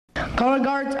Color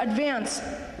guards, advance.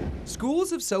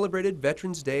 Schools have celebrated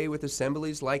Veterans Day with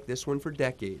assemblies like this one for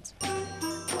decades.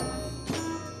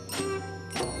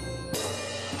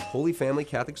 Holy Family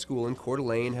Catholic School in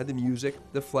Coeur had the music,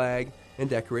 the flag, and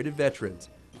decorated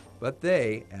veterans. But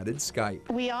they added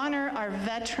Skype. We honor our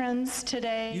veterans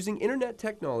today. Using internet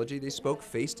technology, they spoke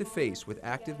face-to-face with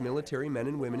active military men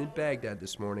and women in Baghdad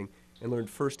this morning and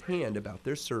learned firsthand about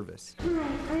their service. Hi,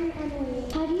 I'm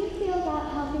Emily. How do you feel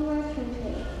about helping our country?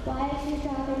 Why is your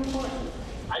job important?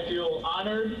 I feel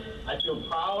honored, I feel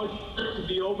proud to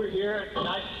be over here,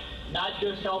 not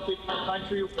just helping our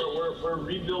country, we're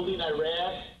rebuilding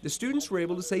Iraq. The students were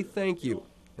able to say thank you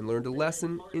and learned a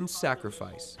lesson in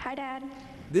sacrifice. Hi, Dad.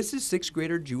 This is 6th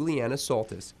grader Juliana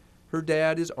Saltis. Her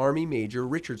dad is Army Major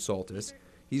Richard Saltis.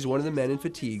 He's one of the men in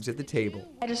fatigues at the table.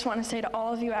 I just want to say to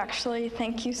all of you, actually,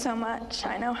 thank you so much.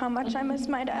 I know how much I miss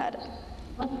my dad.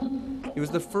 It was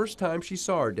the first time she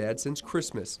saw her dad since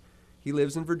Christmas. He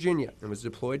lives in Virginia and was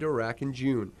deployed to Iraq in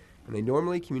June, and they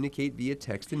normally communicate via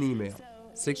text and email.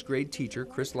 6th grade teacher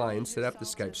Chris Lyons set up the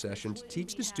Skype session to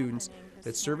teach the students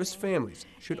that service families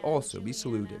should also be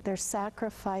saluted. They're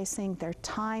sacrificing their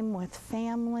time with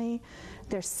family.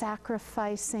 They're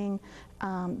sacrificing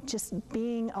just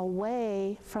being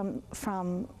away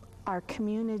from our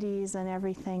communities and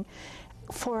everything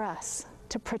for us,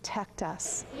 to protect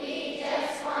us. We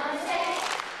just want to say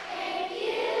thank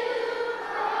you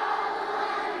for all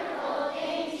the wonderful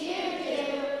things you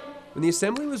do. When the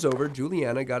assembly was over,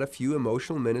 Juliana got a few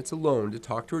emotional minutes alone to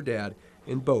talk to her dad,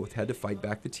 and both had to fight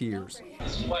back the tears.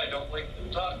 This is why I don't like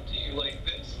to talk to you like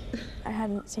this. I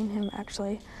hadn't seen him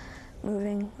actually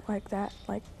moving like that.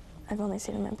 Like, I've only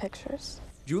seen him in pictures.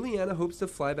 Juliana hopes to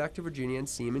fly back to Virginia and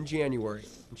see him in January,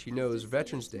 and she knows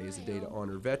Veterans Day is a day to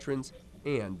honor veterans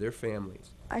and their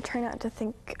families. I try not to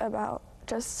think about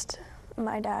just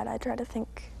my dad. I try to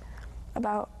think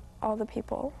about all the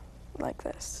people like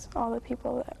this, all the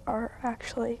people that are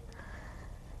actually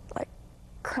like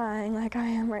crying like I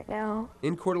am right now.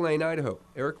 In Coeur d'Alene, Idaho,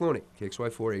 Erik, Loney,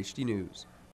 KXY4 HD News.